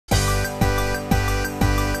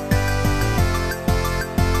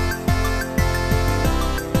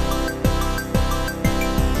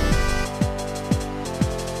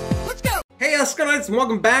EscoNitz, and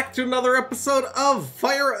welcome back to another episode of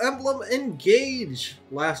Fire Emblem Engage.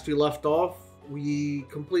 Last we left off, we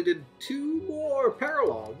completed 2 more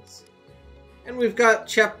paralogs, and we've got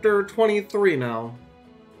chapter 23 now.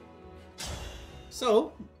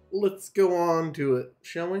 So, let's go on to it,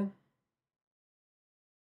 shall we?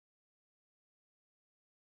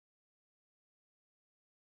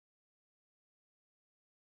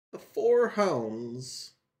 The 4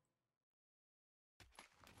 Hounds.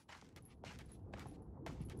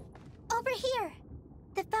 Over here!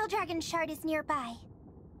 The Fell Dragon Shard is nearby.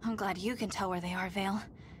 I'm glad you can tell where they are, Vale.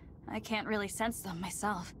 I can't really sense them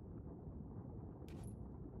myself.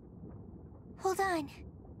 Hold on.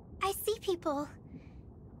 I see people.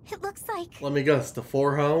 It looks like... Let me guess, the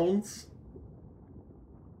 4 Hounds?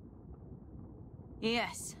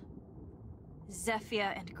 Yes.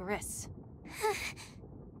 Zephyr and Gris.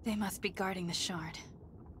 They must be guarding the shard.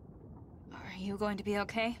 Are you going to be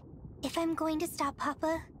okay? If I'm going to stop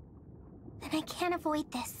Papa, then I can't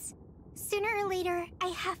avoid this. Sooner or later, I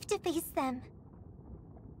have to face them.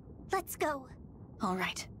 Let's go. All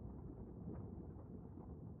right.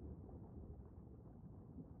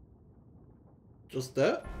 Just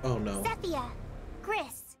that? Oh no. Zephyr!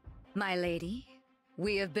 Gris! My lady,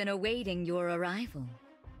 we have been awaiting your arrival.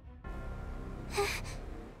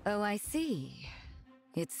 Oh, I see.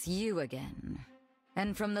 It's you again.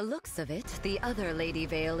 And from the looks of it, the other Lady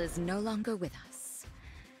Vale is no longer with us.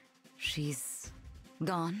 She's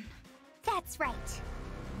gone? That's right.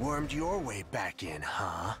 Wormed your way back in,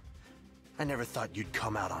 huh? I never thought you'd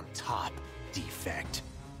come out on top, defect.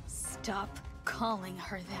 Stop calling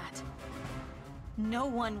her that. No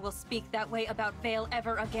one will speak that way about Vale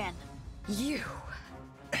ever again. You!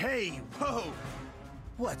 Hey, whoa!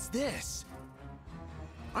 What's this?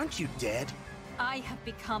 Aren't you dead? I have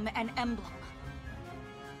become an emblem.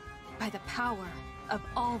 By the power of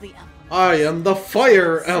all the emblems. I am the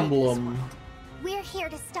Fire Emblem. We're here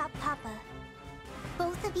to stop Papa.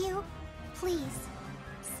 Both of you, please,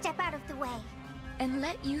 step out of the way. And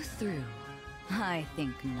let you through? I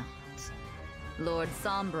think not. Lord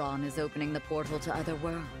Sombron is opening the portal to other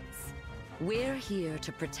worlds. We're here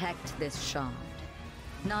to protect this shard.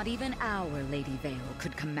 Not even our Lady Vale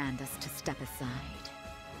could command us to step aside.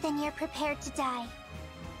 Then you're prepared to die.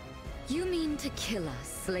 You mean to kill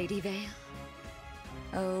us, Lady Vale?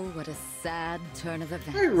 Oh, what a sad turn of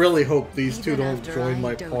events. I really hope these two Even don't after join I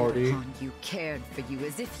my doted party. upon you, cared for you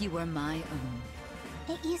as if you were my own.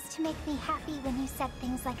 It used to make me happy when you said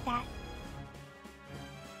things like that.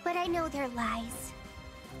 But I know they're lies.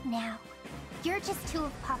 Now, you're just 2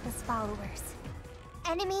 of Papa's followers.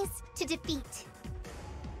 Enemies to defeat.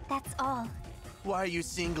 That's all. Why are you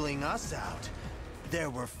singling us out? There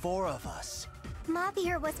were 4 of us.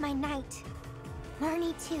 Mavir was my knight.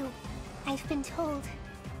 Marnie too, I've been told.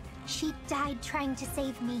 She died trying to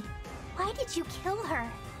save me. Why did you kill her?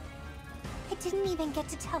 I didn't even get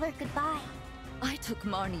to tell her goodbye. I took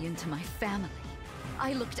Marnie into my family.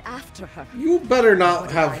 I looked after her. You better not What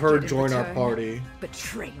did have I her get in join our return? party.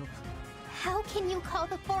 Betrayal. How can you call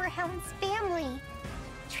the 4 Hounds family?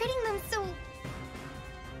 Treating them so...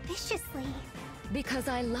 viciously. Because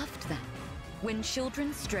I loved them. When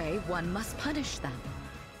children stray, one must punish them.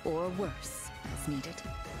 Or worse, as needed.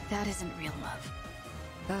 That isn't real love.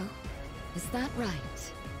 Oh, is that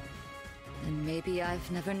right? Then maybe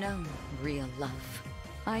I've never known real love.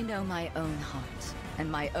 I know my own heart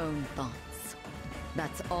and my own thoughts.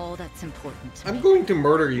 That's all that's important to me. I'm going to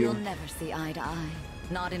murder you. We'll never see eye to eye.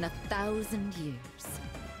 Not in 1,000 years.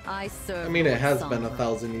 I serve I mean, it Lord has been Sombra.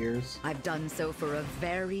 1,000 years. I've done so for a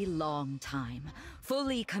very long time.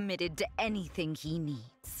 Fully committed to anything he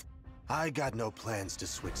needs. I got no plans to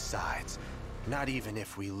switch sides. Not even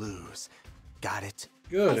if we lose. Got it?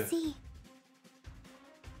 I Good. see.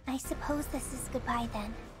 I suppose this is goodbye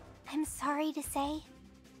then. I'm sorry to say.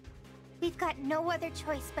 We've got no other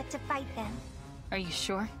choice but to fight them. Are you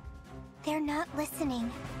sure? They're not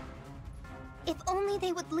listening. If only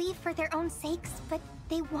they would leave for their own sakes, but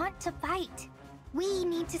they want to fight. We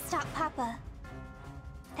need to stop Papa.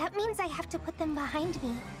 That means I have to put them behind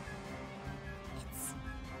me. It's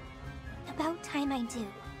about time I do.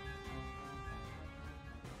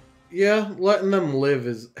 Yeah, letting them live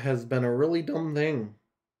has been a really dumb thing.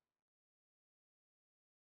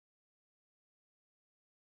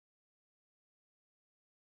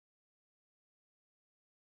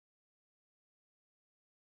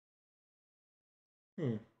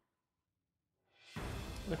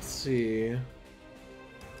 Let's see.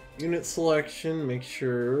 Unit selection, make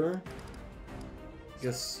sure.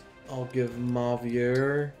 Guess I'll give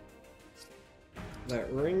Mavir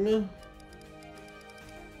that ring.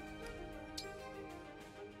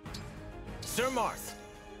 Sir Marth.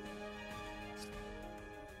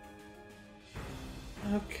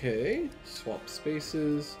 Okay, swap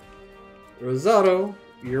spaces. Rosato,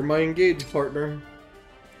 you're my engage partner.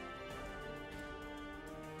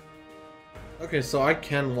 Okay, so I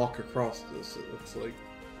can walk across this, it looks like.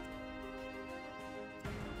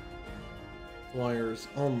 Flyers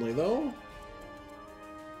only, though.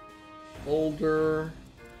 Boulder.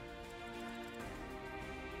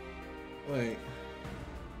 Wait.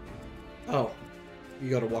 Oh, you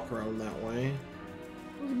gotta walk around that way.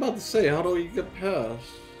 I was about to say, how do you get past?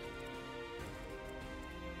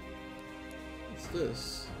 What's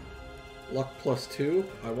this? Luck +2?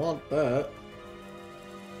 I want that.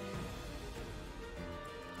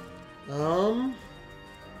 What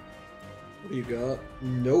do you got?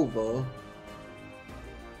 Nova.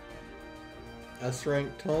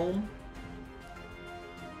 S-rank tome.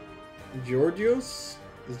 Georgios?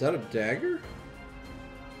 Is that a dagger?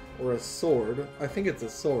 Or a sword? I think it's a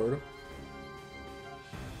sword.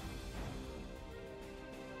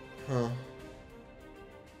 Huh.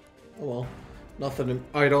 Oh well. Nothing.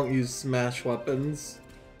 I don't use smash weapons.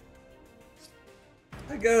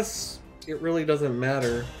 I guess it really doesn't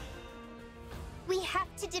matter. We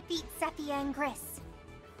have to defeat Zefia and Gris.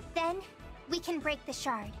 Then, we can break the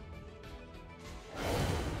shard.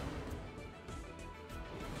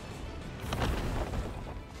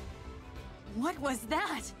 What was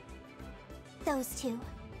that? Those two.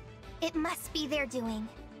 It must be their doing.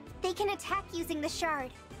 They can attack using the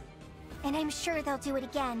shard. And I'm sure they'll do it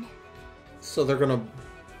again. So they're gonna...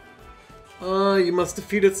 you must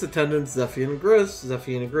defeat its attendants, Zefia and Gris.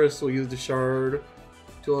 Zefia and Gris will use the shard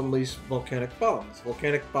to unleash volcanic bombs.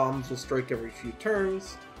 Volcanic bombs will strike every few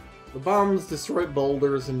turns. The bombs destroy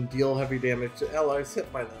boulders and deal heavy damage to allies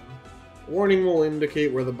hit by them. A warning will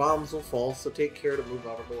indicate where the bombs will fall, so take care to move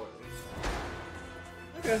out of the way.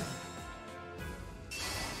 Okay.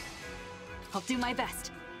 I'll do my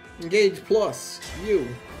best. Engage plus. You.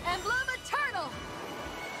 Emblem Eternal!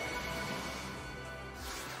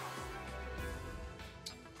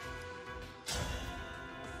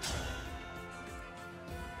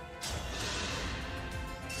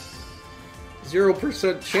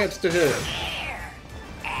 %0 chance to hit.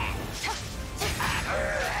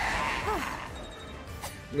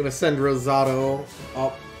 I'm gonna send Rosato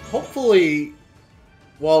up. Hopefully,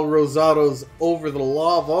 while Rosato's over the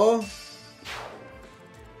lava,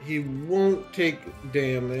 he won't take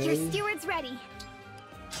damage. Your steward's ready.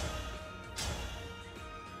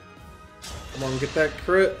 Come on, get that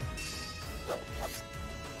crit.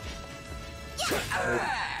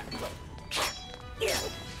 Oh.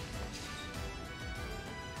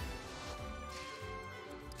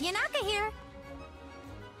 Yanaka here.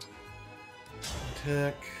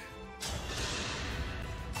 Attack.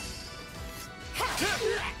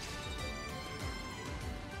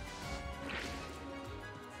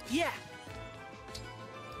 Yeah.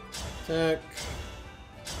 Attack.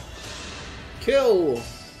 Kill.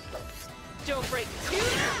 Don't break.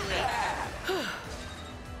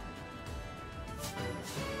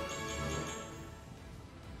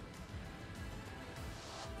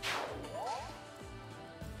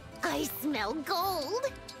 I smell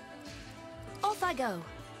gold. Off I go.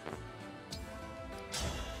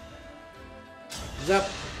 Zap.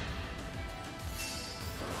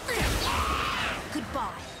 Goodbye.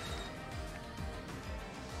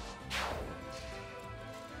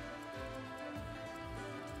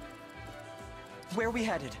 Where are we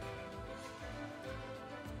headed?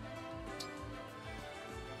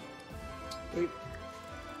 Wait.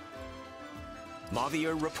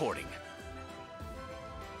 Mavier reporting.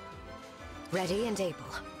 Ready and able.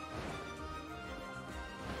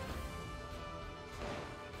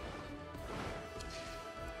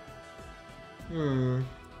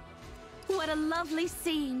 What a lovely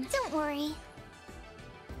scene. Don't worry.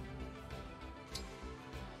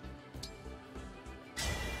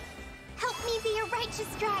 Help me be a righteous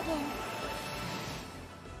dragon.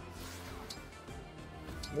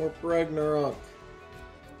 Warp Ragnarok.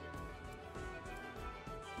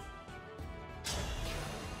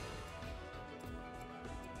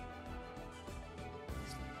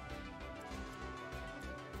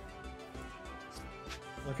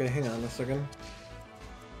 Okay, hang on a second.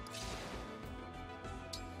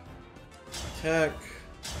 Attack.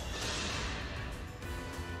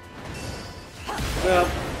 Yep.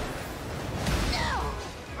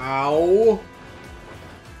 Ow.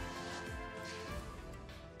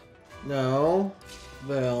 No.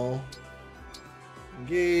 Vel.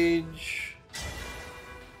 Engage.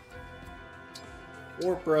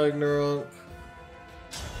 Warp Ragnarok.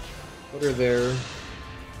 Put her there.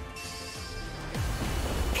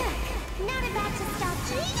 Not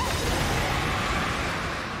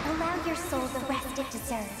Allow your soul the rest it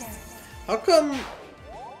deserves. How come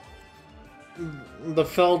the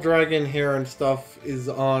Fell Dragon hair and stuff is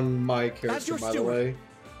on my character, by the way,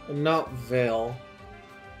 and not Vale?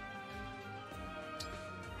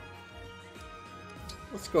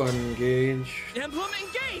 Let's go ahead and engage. Emblem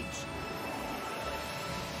Engage!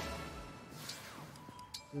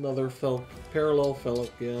 Another parallel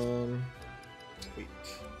Falcon. Wait.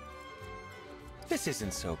 This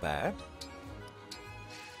isn't so bad.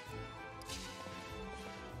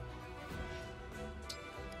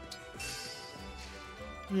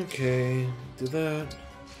 Okay, do that,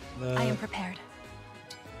 that, I am prepared.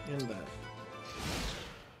 and that.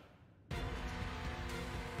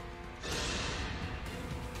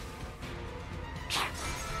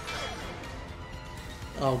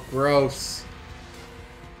 Oh, gross.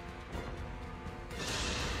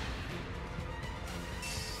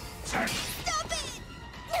 Stop it!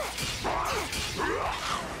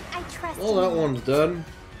 I trust Well, that one's done.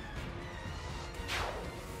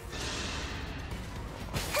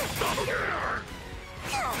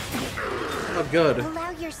 Oh, good.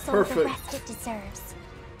 Allow your soul Perfect. the rest it deserves.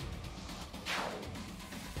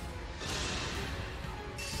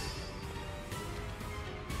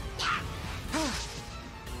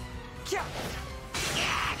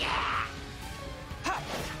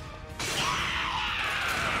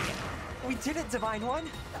 We did it, Divine One!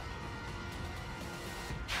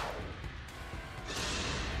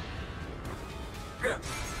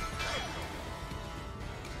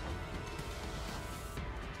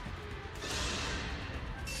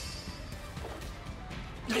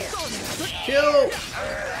 Kill!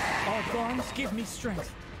 All bonds give me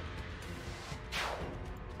strength.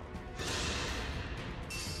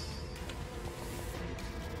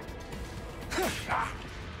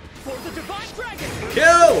 For the Divine Dragon!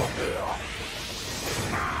 Kill!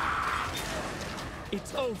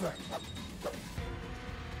 It's over.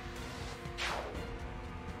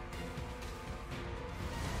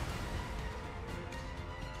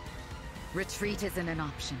 Retreat isn't an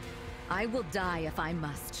option. I will die if I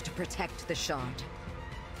must to protect the shard.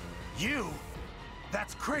 You?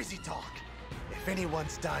 That's crazy talk. If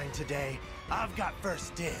anyone's dying today, I've got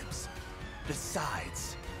first dibs.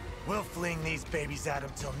 Besides, we'll fling these babies at him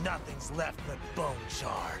till nothing's left but bone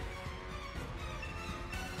char.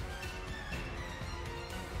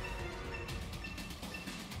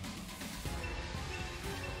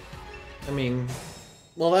 I mean,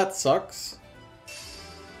 well, that sucks.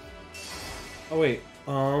 Oh, wait.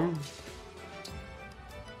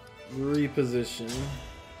 Reposition.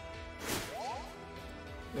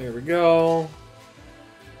 There we go.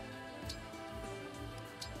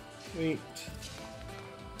 Wait.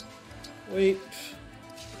 Wait.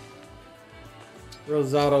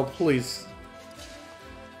 Rosado, please.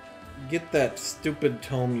 Get that stupid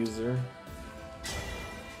tome user.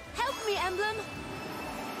 Help me, Emblem!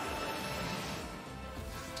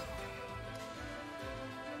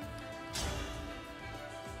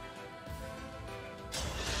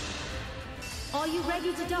 Are you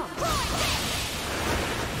ready to dock?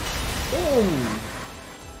 Boom!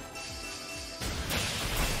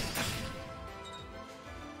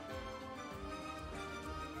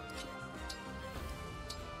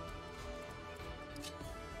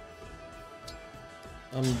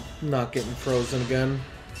 I'm not getting frozen again.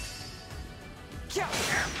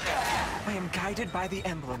 I am guided by the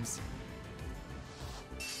emblems.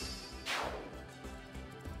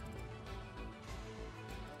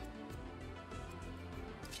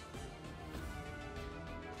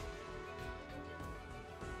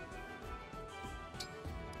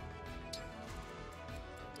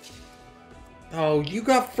 Oh, you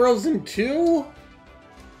got frozen too?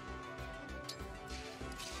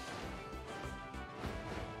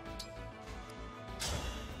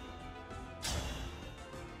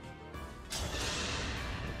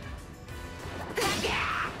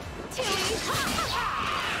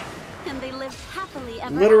 And they lived happily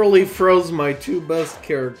ever Literally froze my two best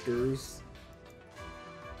characters.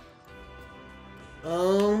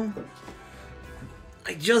 I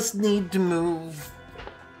just need to move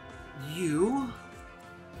you,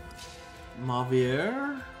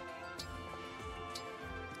 Mavier.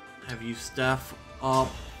 Have you staff up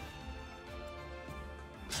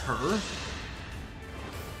her?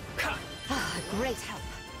 Great help.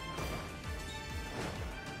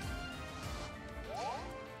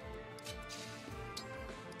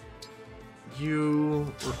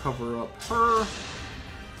 You recover up her.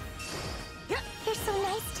 You're so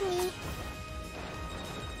nice to me.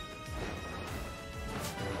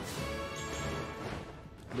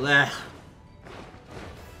 Blah.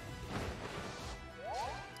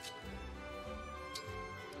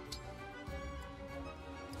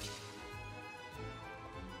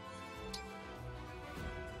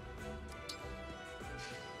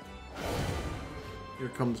 Here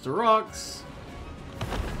comes the rocks.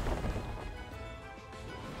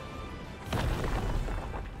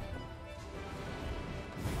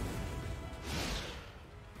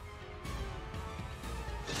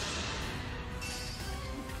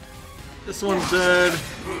 This one's dead.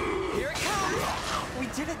 Here it comes! We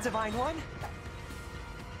did it, Divine One!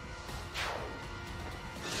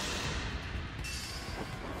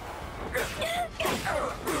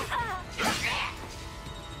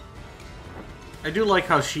 I do like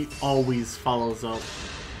how she always follows up.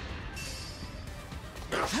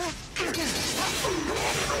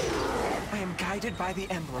 I am guided by the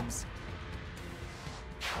emblems.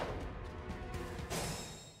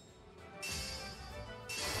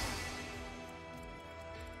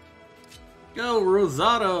 Go,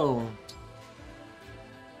 Rosado!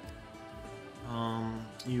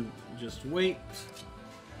 You just wait.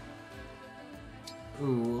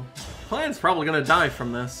 Ooh. Clan's probably gonna die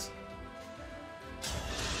from this.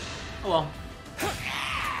 Oh well.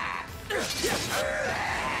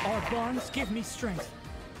 Our bonds give me strength.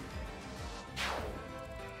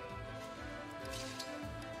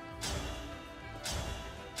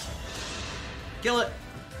 Kill it!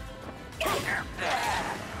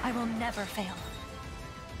 I will never fail.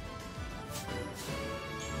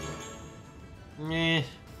 Meh.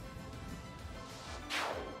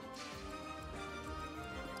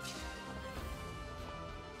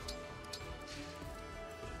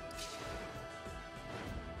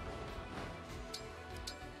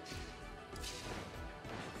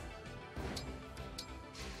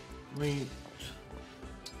 Wait.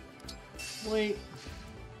 Wait.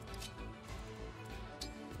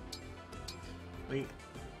 Wait.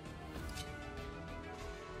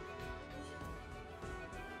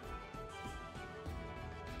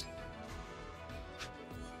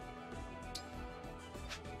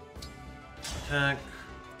 Attack.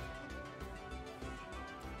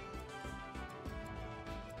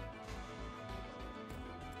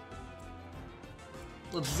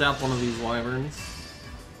 Let's zap one of these wyverns.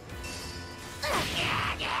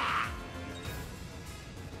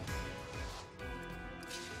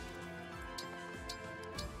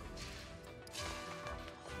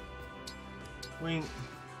 Wait.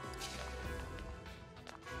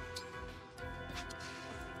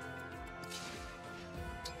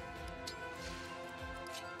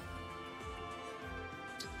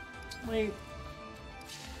 Wait.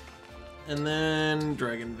 And then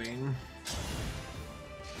Dragon Vein.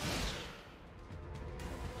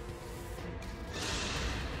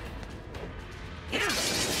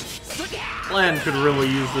 Clan could really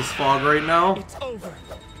use this fog right now. It's over.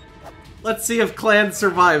 Let's see if Clan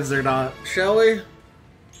survives or not, shall we?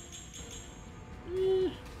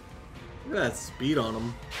 Look at that speed on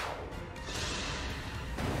him.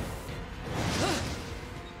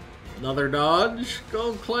 Another dodge.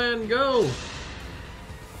 Go, Clan, go!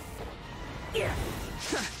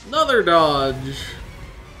 Another dodge.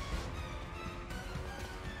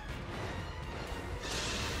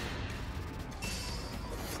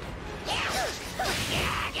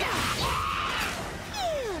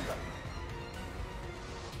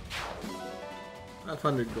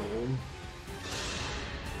 $500 gold.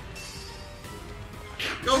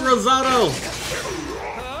 Go, Rosado!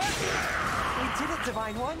 We did it,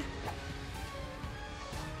 Divine One!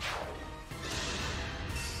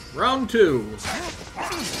 Round 2.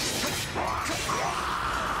 I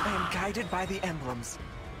am guided by the emblems.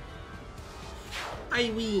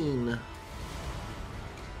 Irene.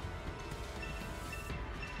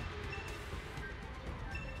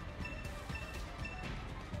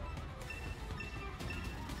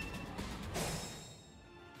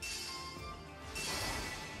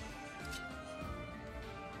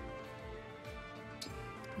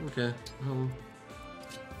 Okay,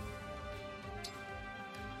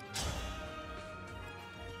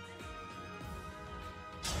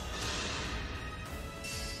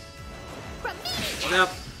 Yep.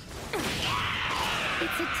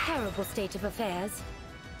 It's a terrible state of affairs.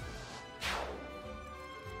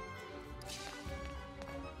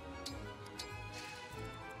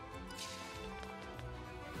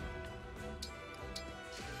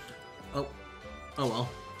 Oh. Oh well.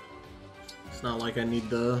 It's not like I need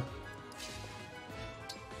the...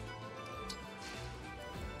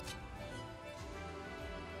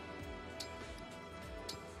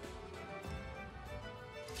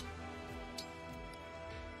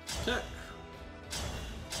 Check.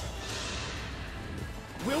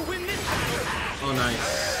 We'll win this! Oh,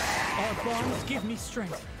 nice. Our bonds give me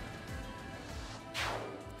strength.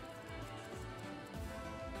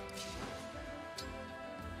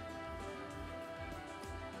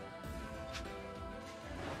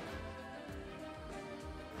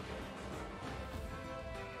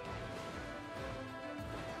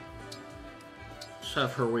 Just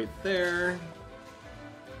have her wait there.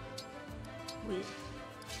 Wait.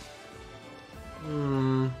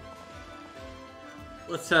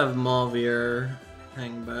 Let's have Mavier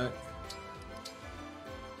hang back.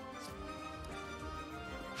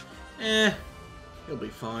 He'll be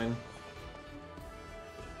fine.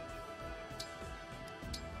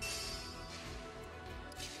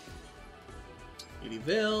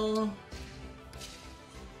 Ediville.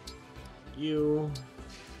 You.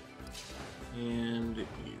 And you.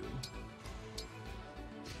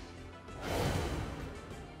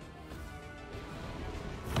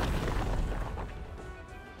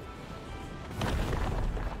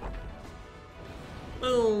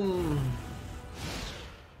 Boom.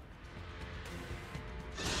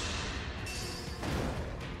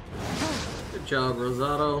 Good job,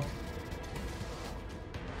 Rosato.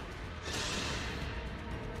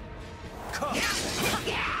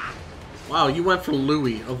 Wow, you went for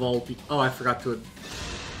Louis of all people. Oh, I forgot to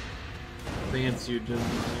advance you, didn't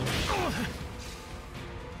I?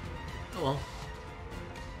 Oh well.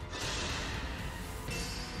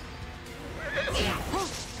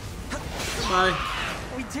 Bye.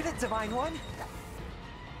 We did it, Divine One.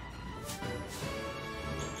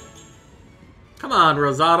 Come on,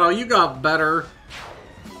 Rosato, you got better.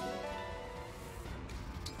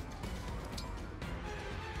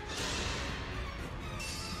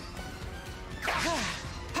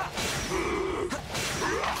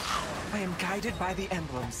 I am guided by the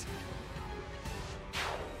emblems.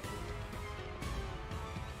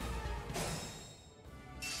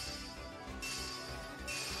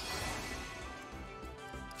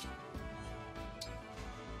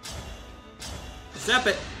 Zap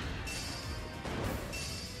it.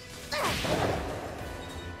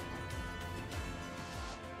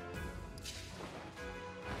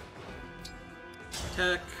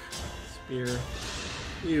 Attack. Spear.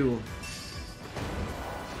 You.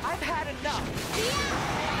 I've had enough.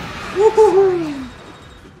 Woohoo!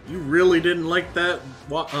 You really didn't like that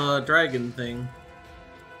dragon thing.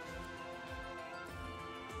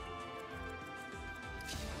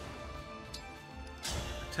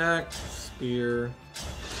 Attack, spear,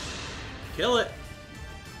 kill it.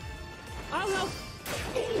 I'll help.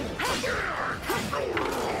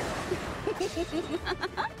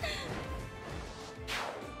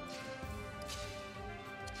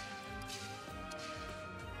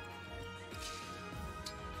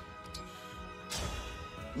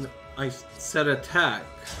 I said attack,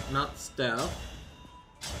 not staff.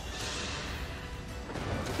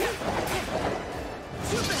 Too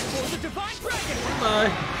bad for the Divine Dragon.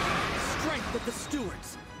 Bye. Strength of the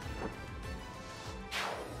stewards.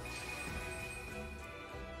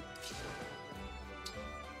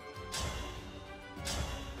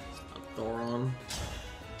 Thoron.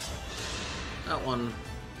 That one.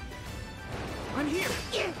 I'm here.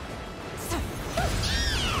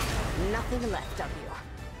 Nothing left of you.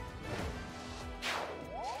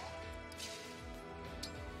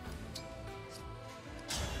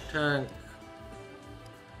 Attack.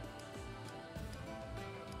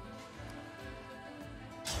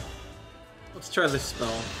 Let's try this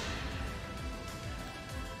spell.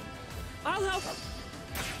 I'll help.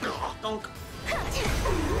 Donk.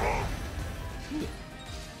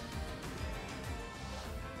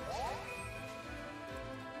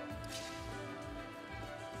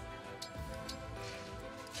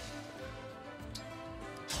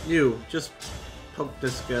 You, just poke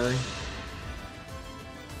this guy.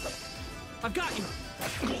 I've got you.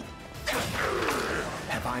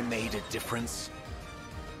 Have I made a difference?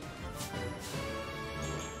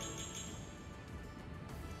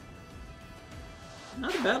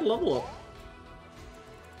 Not a bad level up.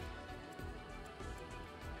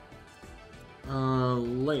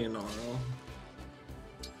 Leonardo.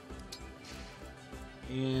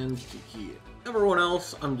 And Tiki. Everyone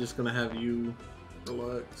else, I'm just gonna have you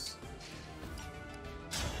relax.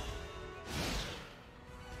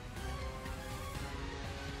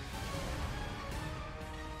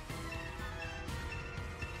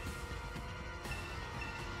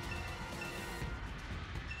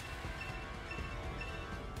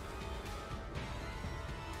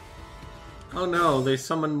 Oh no, they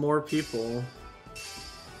summoned more people.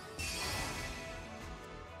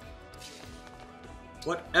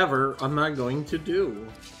 Whatever am I going to do?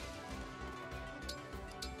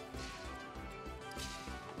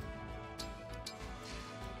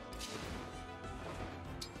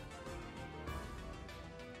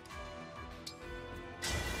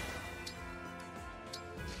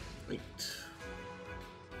 Wait.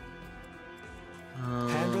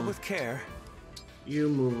 Handle with care. You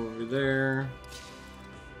move over there.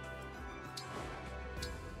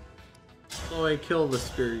 do I kill the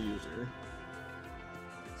spear user?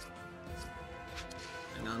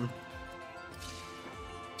 Hang on.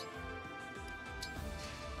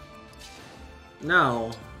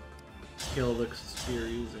 Now, kill the spear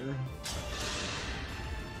user.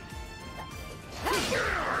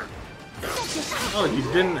 Oh, you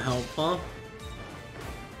didn't help, huh?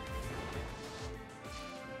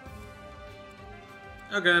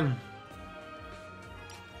 Okay.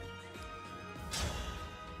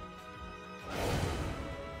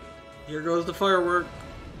 Here goes the firework.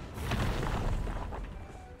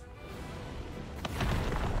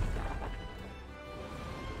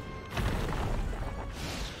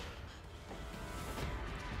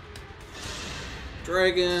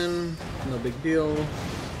 Dragon, no big deal.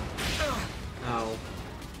 Ow.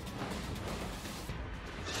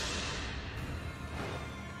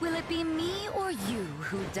 Will it be me or you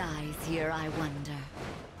who dies here, I wonder?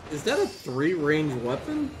 Is that a 3-range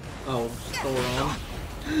weapon? Oh, still wrong.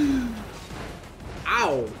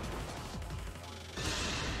 Ow!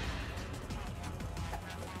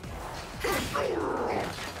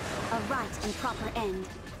 A right and proper end.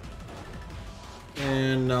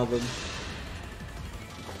 And now the...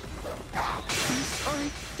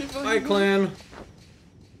 Bye, clan!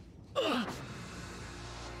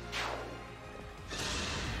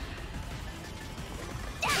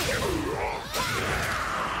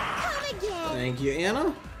 Thank you,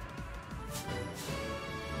 Anna.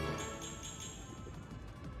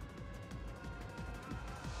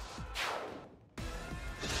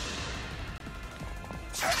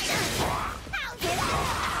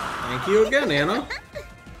 Thank you again, Anna.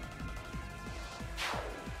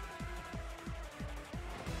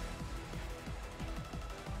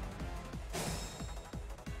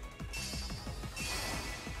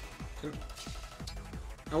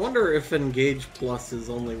 I wonder if Engage Plus is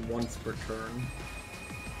only once per turn.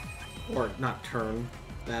 Or, not turn,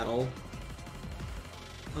 battle.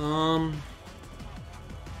 I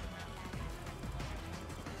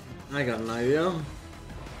got an idea.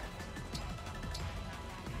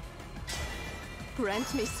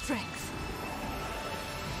 Grant me strength.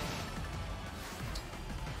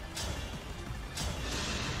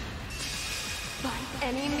 By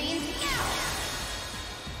any means,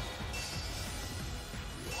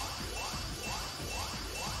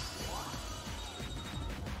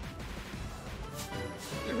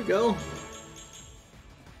 There we go.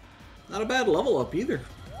 Not a bad level up either.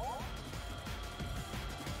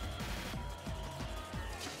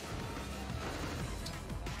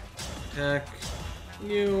 Attack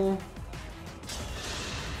you.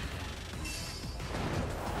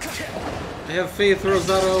 I have faith,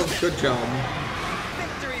 Rosado. Good job.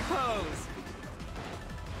 Victory pose!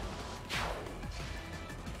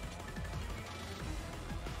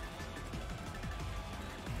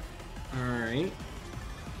 Alright.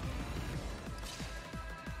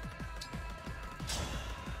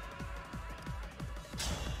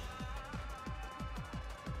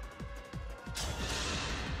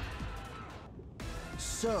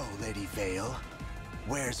 So, Lady Vale,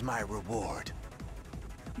 where's my reward?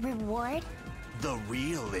 Reward? The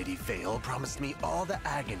real Lady Vale promised me all the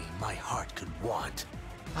agony my heart could want.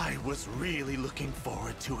 I was really looking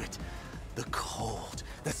forward to it. The cold,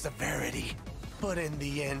 the severity. But in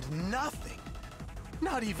the end, nothing.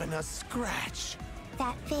 Not even a scratch.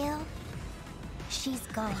 That Vale? She's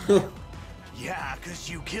gone. Yeah, 'cause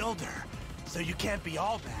you killed her. So you can't be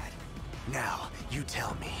all bad. Now, you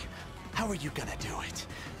tell me. How are you gonna do it?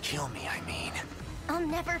 Kill me, I mean. I'll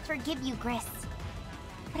never forgive you, Gris.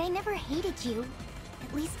 But I never hated you.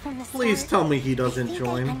 At least from the start. Please tell me he doesn't I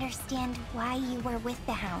join. understand why you were with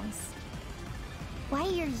the Hounds. Why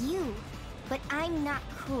you're you, but I'm not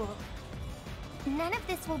cool. None of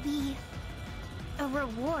this will be a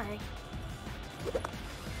reward.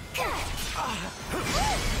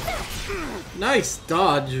 Nice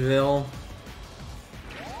dodge, Vil.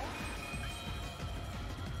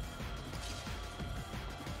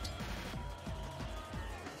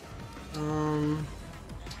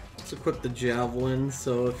 Let's equip the javelin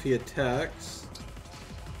so if he attacks.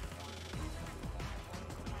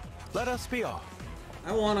 Let us be off.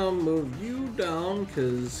 I want to move you down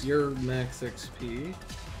because you're max XP.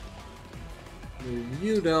 Move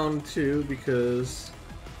you down too because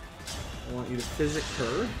I want you to physic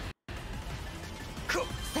her.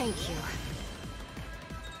 thank you.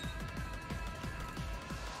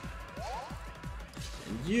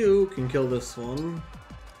 And you can kill this one.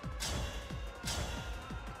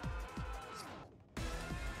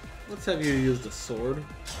 Let's have you use the sword.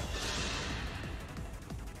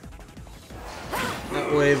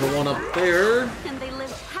 That way the one up there. And they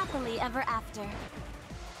lived happily ever after.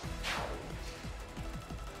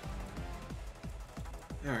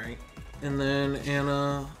 Alright. And then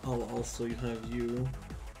Anna, I'll also have you.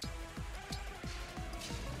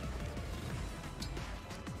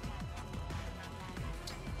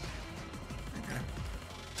 Okay.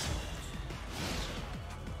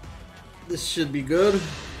 This should be good.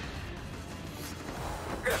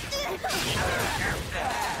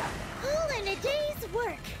 All in a day's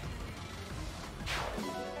work.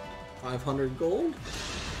 500 gold.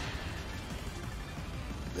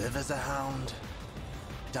 Live as a hound,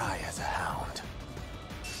 die as a hound.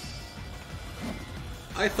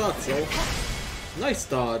 I thought so. Nice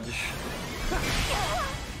dodge.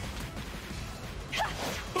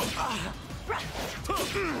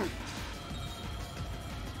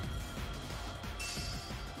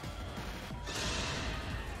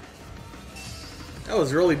 That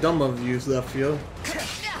was really dumb of you, Zephyr.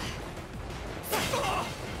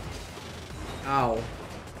 Ow.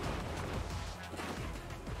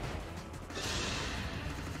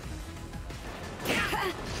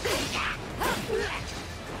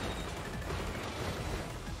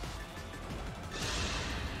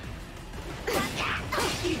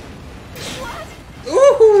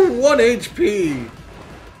 Ooh, 1 HP.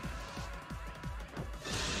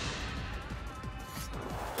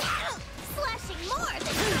 Slashing more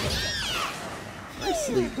than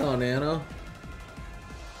Nicely done, Anna.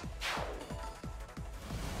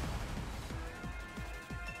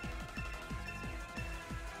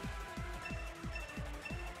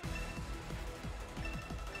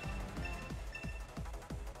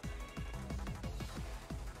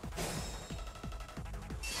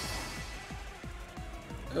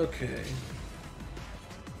 Okay.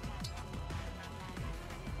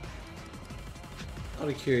 Out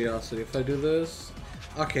of curiosity, if I do this...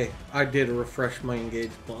 Okay, I did refresh my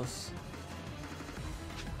Engage Plus.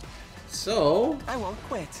 So... I won't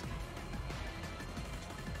quit.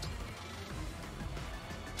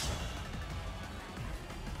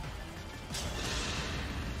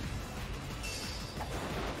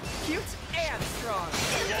 Cute and strong.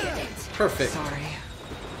 Perfect. Sorry.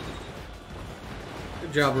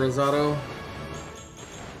 Good job, Rosato.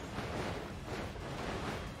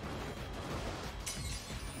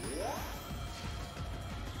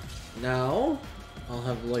 Now, I'll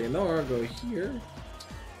have Leonora go here.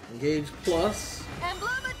 Engage Plus. Emblem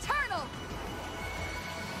Eternal!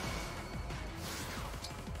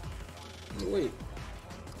 Wait.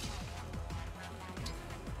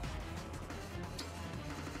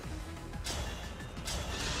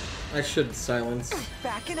 I should silence.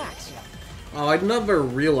 Back in action. Oh, I never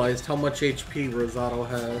realized how much HP Rosato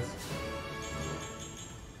has.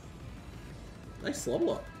 Nice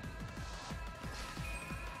level up.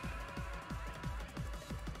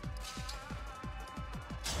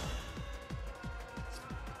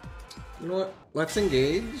 You know what? Let's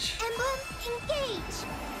engage. Emblem Engage.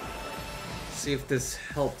 See if this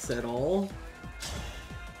helps at all.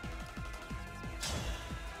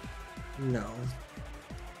 No.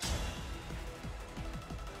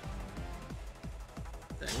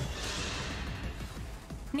 Dang.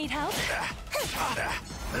 Need help?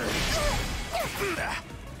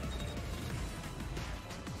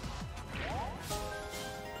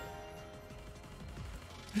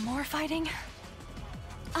 More fighting?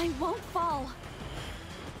 I won't fall.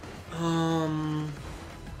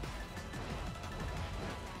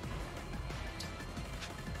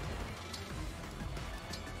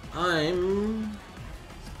 I'm...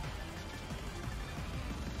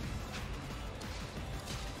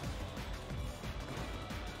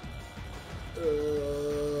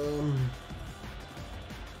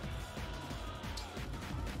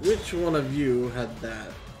 Which one of you had that?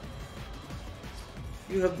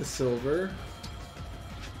 You have the silver.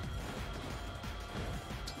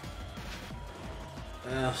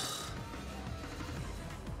 Ugh.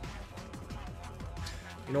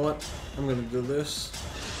 You know what? I'm gonna do this.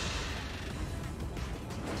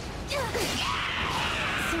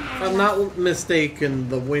 If I'm not mistaken,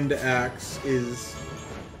 the wind axe is...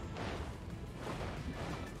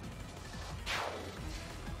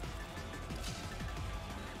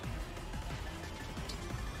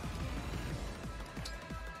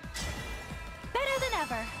 Better than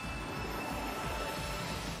ever.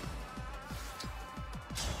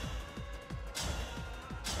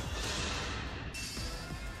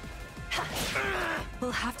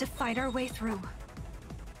 We'll have to fight our way through.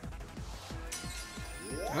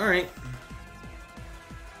 Alright.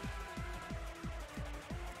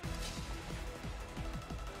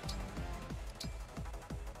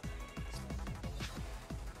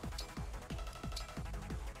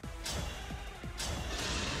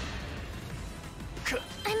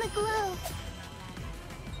 I'm aglow.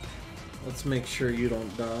 Let's make sure you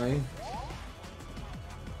don't die.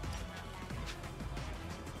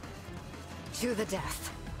 To the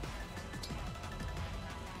death.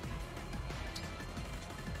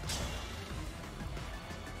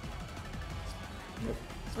 Nope.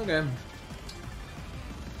 Okay.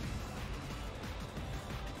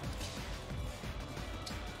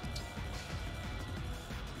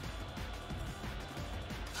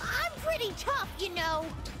 I'm pretty tough, you know.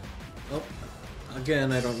 Oh,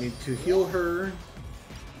 again, I don't need to heal her.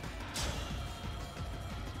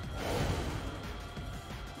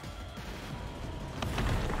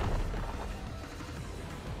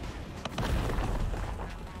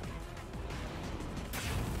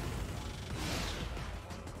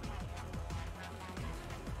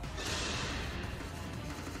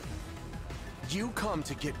 You come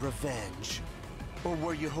to get revenge? Or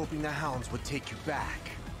were you hoping the hounds would take you back?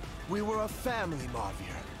 We were a family,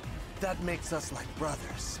 Marvier. That makes us like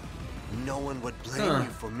brothers. No one would blame you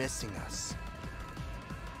for missing us.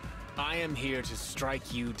 I am here to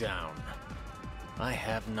strike you down. I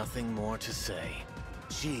have nothing more to say.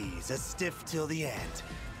 Jeez, a stiff till the end.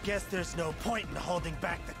 Guess there's no point in holding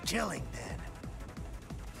back the killing then.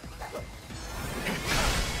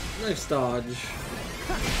 Nice dodge.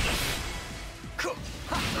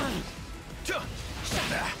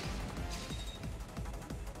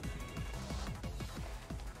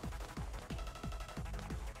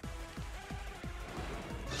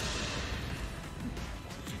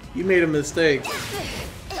 You made a mistake.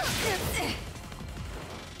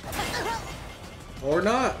 Or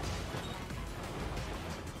not.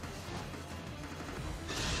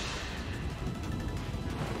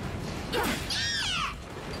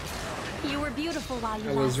 You were beautiful while you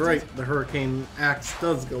I was lasted. right. The hurricane axe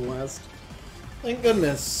does go last. Thank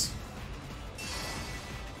goodness.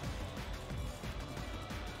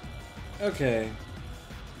 Okay.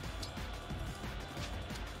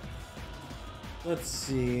 Let's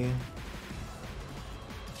see.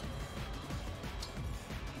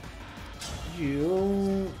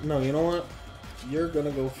 No, you know what? You're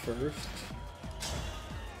gonna go first.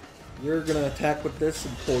 You're gonna attack with this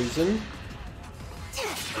and poison.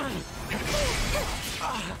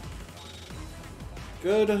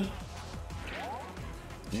 Good.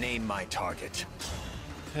 Name my target.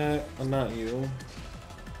 Attack. Not you.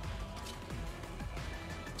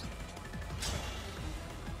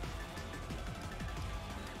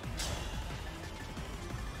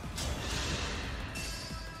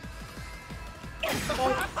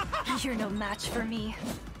 You're no match for me.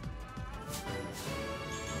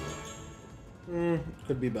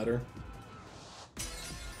 Could be better.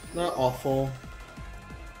 Not awful.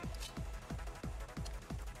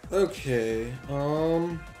 Okay,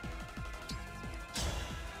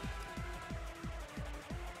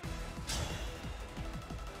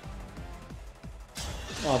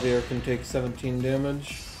 Javier can take 17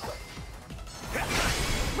 damage.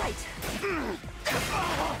 Right.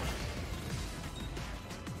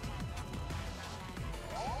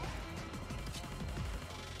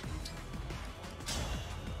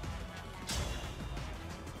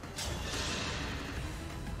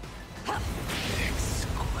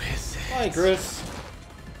 Hi, Chris.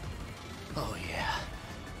 Oh yeah.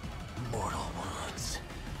 Mortal wounds.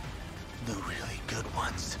 The really good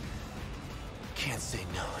ones. Can't say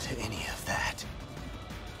no to any of that.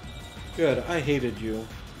 Good, I hated you.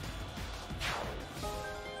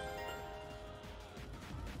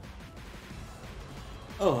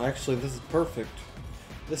 Oh, actually, this is perfect.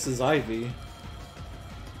 This is Ivy.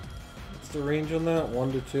 What's the range on that?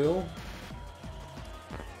 1 to 2?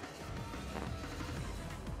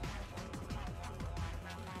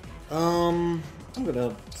 I'm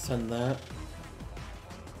gonna send that.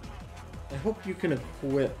 I hope you can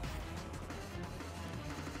equip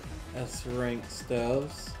S-rank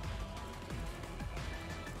staves.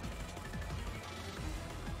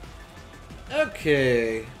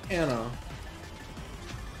 Okay, Anna.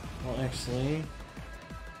 Well, actually,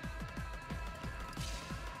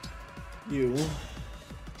 you.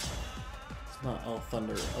 It's not Elf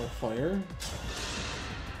Thunder, Elf Fire.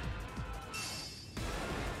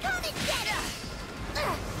 Come and get her!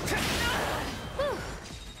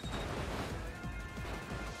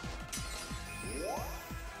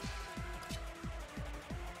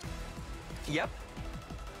 Yep.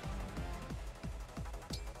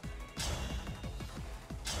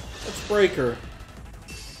 Let's break her.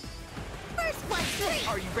 First one, three!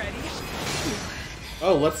 Are you ready?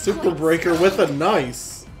 Oh, let's super break her with a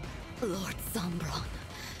nice. Lord Sombron.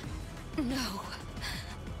 No.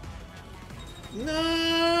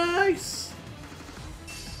 Nice.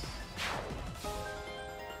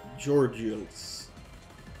 Georgios.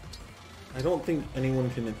 I don't think anyone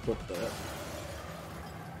can equip that.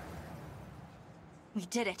 We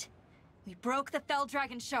did it. We broke the Fell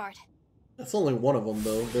Dragon Shard. That's only one of them,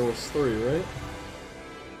 though. There was 3, right?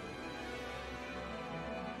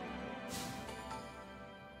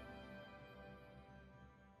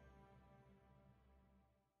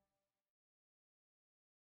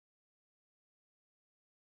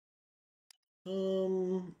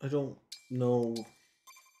 I don't know.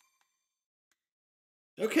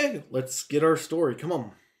 Okay, let's get our story. Come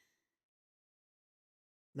on.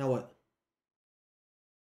 Now what?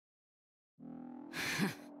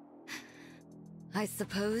 I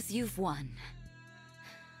suppose you've won.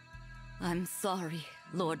 I'm sorry,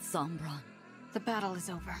 Lord Sombron. The battle is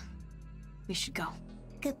over. We should go.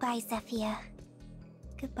 Goodbye, Zephyr.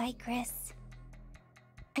 Goodbye, Gris.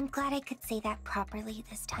 I'm glad I could say that properly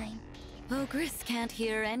this time. Oh, Gris can't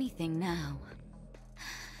hear anything now.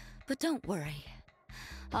 But don't worry.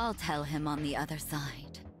 I'll tell him on the other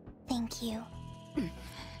side. Thank you.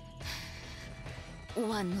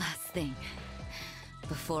 One last thing.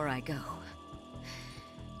 Before I go.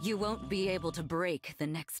 You won't be able to break the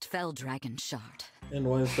next Fell Dragon Shard. And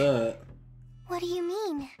why is that? What do you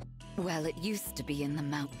mean? Well, it used to be in the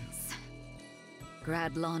mountains.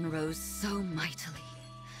 Gradlon rose so mightily.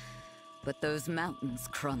 But those mountains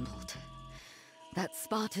crumbled. That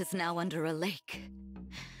spot is now under a lake.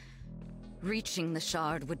 Reaching the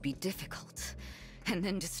shard would be difficult, and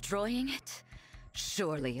then destroying it?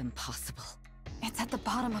 Surely impossible. It's at the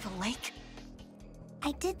bottom of a lake?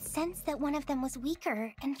 I did sense that one of them was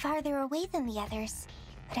weaker and farther away than the others,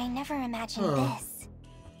 but I never imagined this.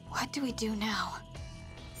 What do we do now?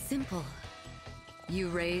 Simple. You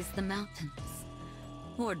raise the mountains,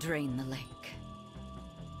 or drain the lake.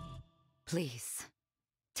 Please,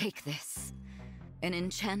 take this. An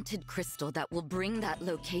enchanted crystal that will bring that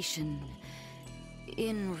location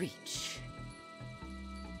in reach.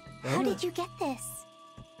 How did you get this?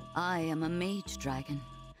 I am a mage dragon.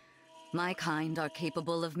 My kind are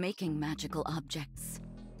capable of making magical objects.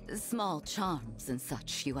 Small charms and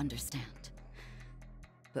such, you understand.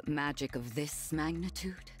 But magic of this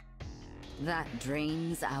magnitude? That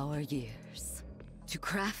drains our years. To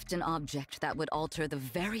craft an object that would alter the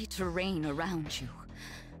very terrain around you,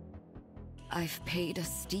 I've paid a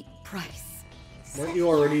steep price. Weren't you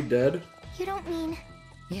already dead? You don't mean...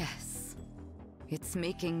 Yes. It's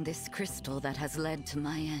making this crystal that has led to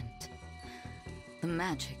my end. The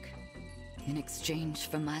magic, in exchange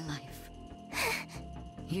for my life.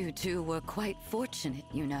 You two were quite fortunate,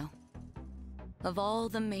 you know. Of all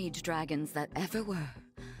the mage dragons that ever were,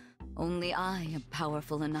 only I am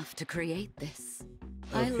powerful enough to create this.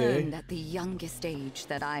 I learned at the youngest age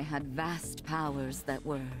that I had vast powers that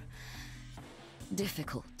were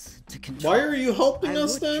difficult to control. Why are you helping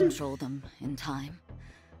us then? I would control them in time,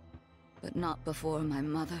 but not before my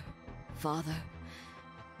mother, father,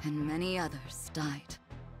 and many others died.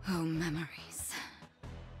 Oh, memories.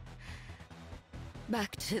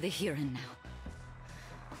 Back to the here and now.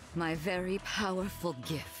 My very powerful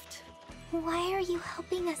gift. Why are you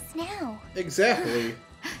helping us now? Exactly.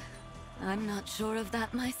 I'm not sure of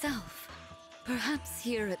that myself. Perhaps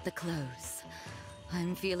here at the close,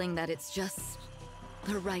 I'm feeling that it's just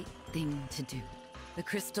the right thing to do. The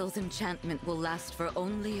crystal's enchantment will last for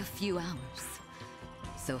only a few hours.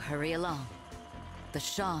 So hurry along. The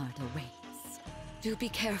shard awaits. Do be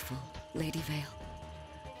careful, Lady Vale.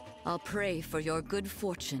 I'll pray for your good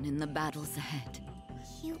fortune in the battles ahead.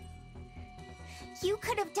 You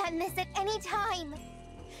could have done this at any time!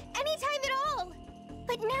 Any time at all!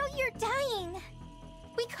 But now you're dying!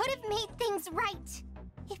 We could have made things right!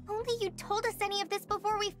 If only you'd told us any of this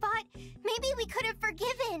before we fought, maybe we could have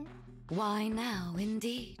forgiven! Why now,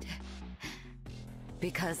 indeed?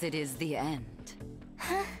 Because it is the end.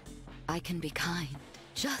 Huh? I can be kind,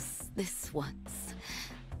 just this once.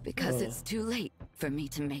 Because it's too late for me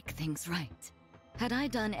to make things right. Had I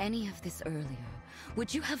done any of this earlier,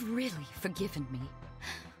 would you have really forgiven me?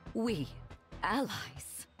 We,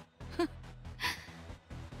 allies.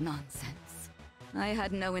 Nonsense. I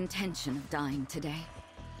had no intention of dying today.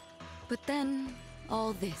 But then,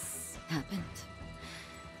 all this happened.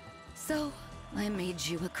 So, I made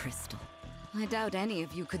you a crystal. I doubt any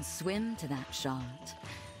of you could swim to that shard.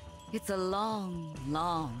 It's a long,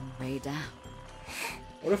 long way down.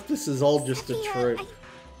 What if this is all just a trick? I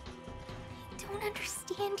don't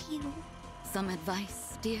understand you. Some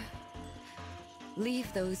advice, dear?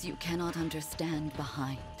 Leave those you cannot understand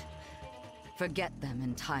behind. Forget them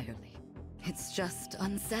entirely. It's just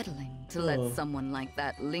unsettling to let someone like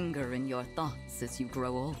that linger in your thoughts as you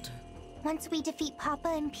grow older. Once we defeat Papa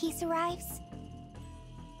and peace arrives,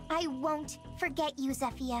 I won't forget you,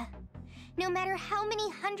 Zephyr. no matter how many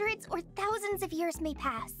hundreds or thousands of years may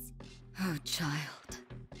pass. Oh, child.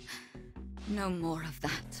 No more of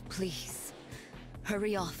that, please.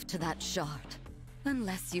 Hurry off to that shard.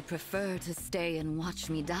 Unless you prefer to stay and watch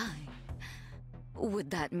me die.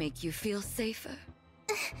 Would that make you feel safer?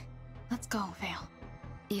 Let's go, Vale.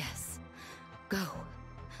 Yes, go.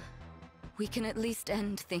 We can at least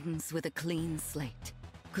end things with a clean slate.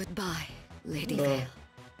 Goodbye, Lady Vale.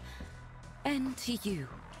 And to you,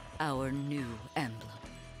 our new emblem.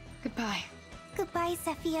 Goodbye. Goodbye,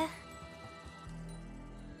 Zephyr.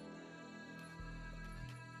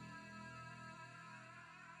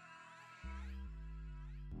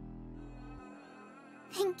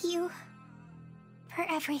 Thank you for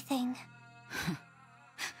everything.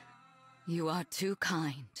 You are too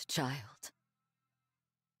kind, child.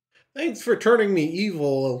 Thanks for turning me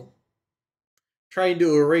evil, trying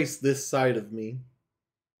to erase this side of me.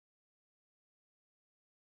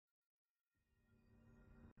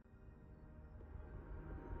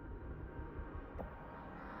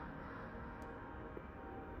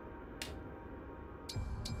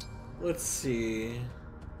 Let's see.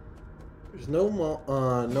 There's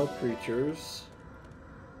no creatures.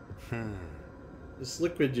 This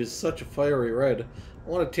liquid is such a fiery red. I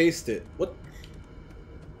want to taste it. What?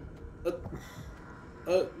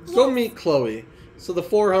 Go meet Chloe. So the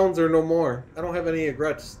 4 hounds are no more. I don't have any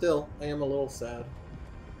regrets. Still, I am a little sad.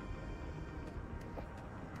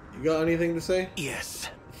 You got anything to say? Yes.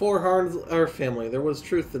 4 hounds are family. There was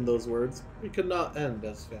truth in those words. We could not end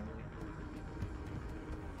as family.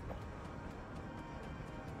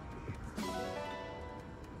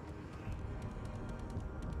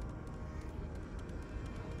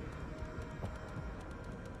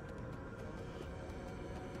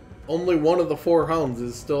 Only one of the 4 hounds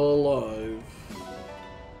is still alive.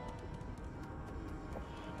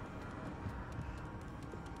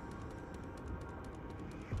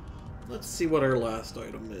 Let's see what our last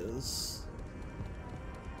item is.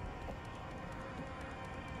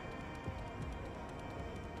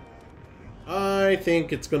 I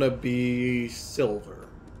think it's gonna be silver.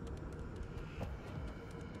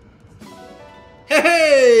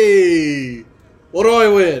 Hey! What do I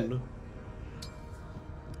win?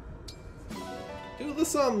 Do the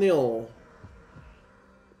thumbnail.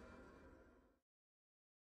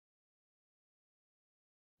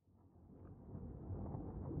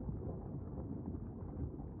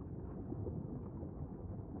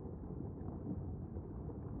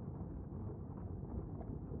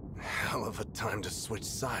 Hell of a time to switch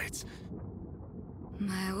sides.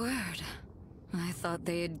 My word. I thought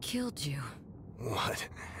they had killed you. What?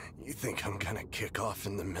 You think I'm gonna kick off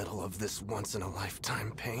in the middle of this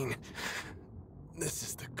once-in-a-lifetime pain? This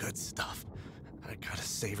is the good stuff. I gotta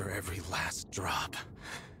savor every last drop.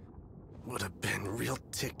 Would have been real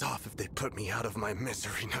ticked off if they put me out of my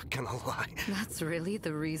misery, not gonna lie. That's really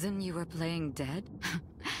the reason you were playing dead?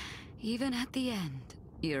 Even at the end,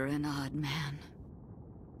 you're an odd man.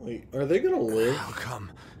 Wait, are they gonna live? How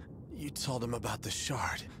come? You told him about the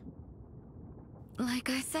shard. Like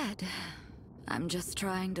I said, I'm just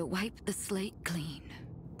trying to wipe the slate clean.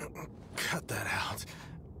 Cut that out.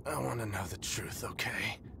 I want to know the truth,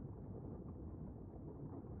 okay?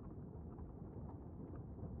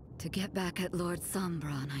 To get back at Lord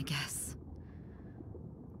Sombron, I guess.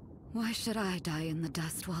 Why should I die in the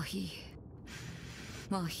dust while he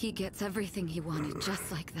gets everything he wanted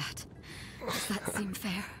just like that? Does that seem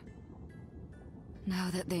fair? Now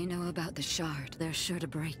that they know about the shard, they're sure to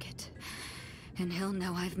break it. And he'll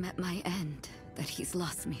know I've met my end, that he's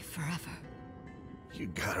lost me forever. You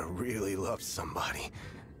gotta really love somebody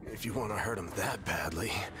if you want to hurt him that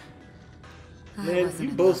badly. Man, you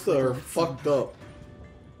both are fucked up.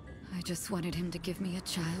 I just wanted him to give me a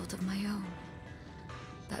child of my own.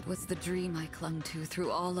 That was the dream I clung to through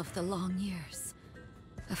all of the long years.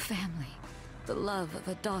 A family, the love of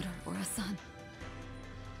a daughter or a son.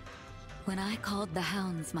 When I called the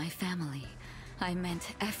hounds my family, I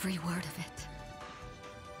meant every word of it.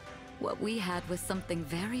 What we had was something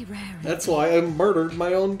very rare. That's why I murdered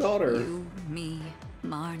my own daughter. You, me,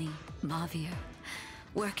 Marnie, Mavir,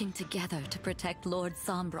 working together to protect Lord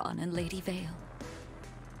Sombron and Lady Vale.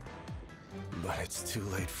 But it's too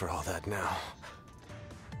late for all that now.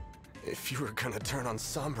 If you were gonna turn on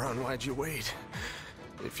Sombron, why'd you wait?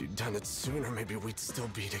 If you'd done it sooner, maybe we'd still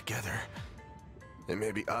be together. And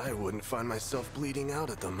maybe I wouldn't find myself bleeding out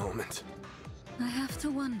at the moment. I have to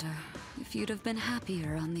wonder if you'd have been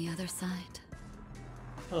happier on the other side.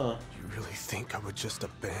 Huh. You really think I would just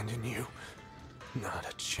abandon you? Not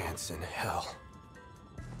a chance in hell.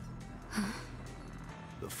 Huh?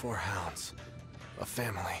 The 4 hounds. A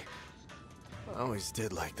family. I always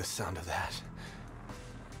did like the sound of that.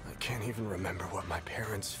 I can't even remember what my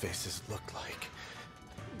parents' faces looked like.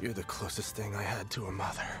 You're the closest thing I had to a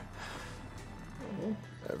mother.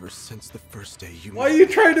 Ever since the first day you Why are you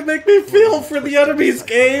trying to make me feel for the enemy's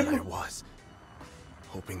game? I was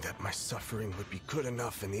hoping that my suffering would be good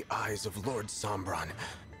enough in the eyes of Lord Sombron.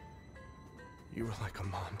 You were like a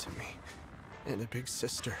mom to me, and a big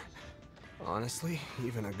sister. Honestly,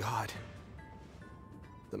 even a god.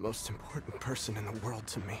 The most important person in the world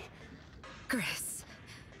to me. Gris,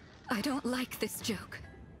 I don't like this joke.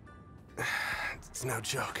 It's no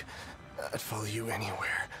joke. I'd follow you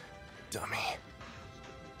anywhere, dummy.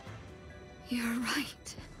 You're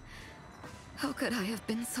right. How could I have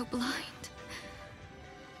been so blind?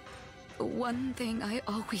 The one thing I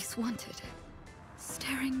always wanted,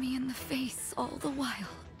 staring me in the face all the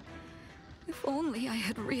while. If only I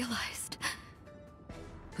had realized.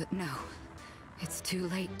 But no, it's too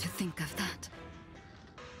late to think of that.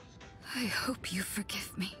 I hope you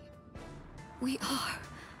forgive me. We are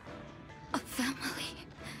a family.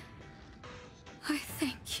 I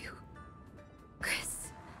thank you,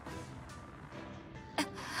 Gris.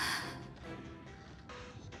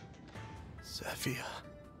 Zephyr.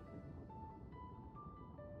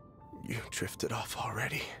 You drifted off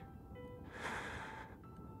already.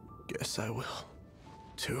 Guess I will,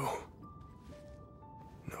 too.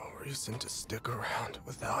 No reason to stick around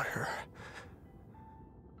without her.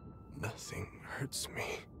 Nothing hurts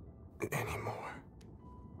me anymore.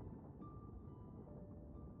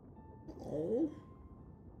 Oh.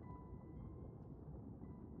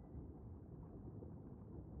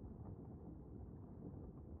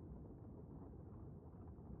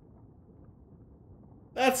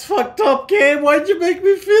 That's fucked up, game. Why'd you make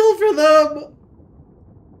me feel for them?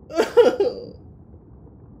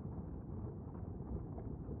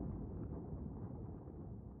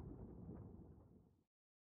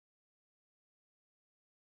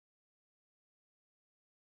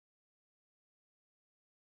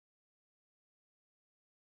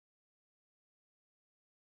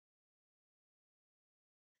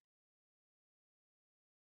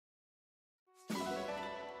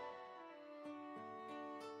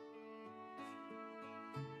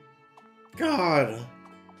 God.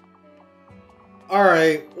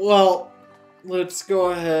 Alright, well, let's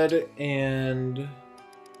go ahead and...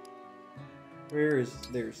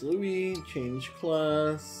 There's Louis, change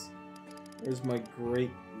class. There's my Great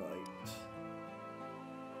Knight.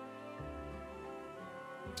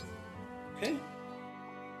 Okay.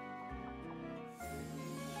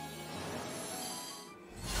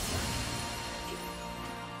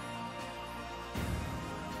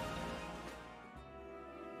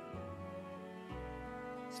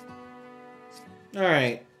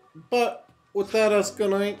 Alright, but with that,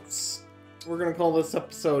 EscoNitz, we're going to call this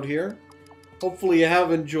episode here. Hopefully you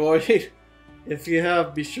have enjoyed. If you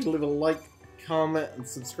have, be sure to leave a like, comment, and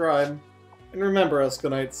subscribe. And remember,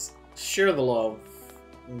 EscoNitz, share the love.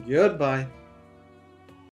 Goodbye.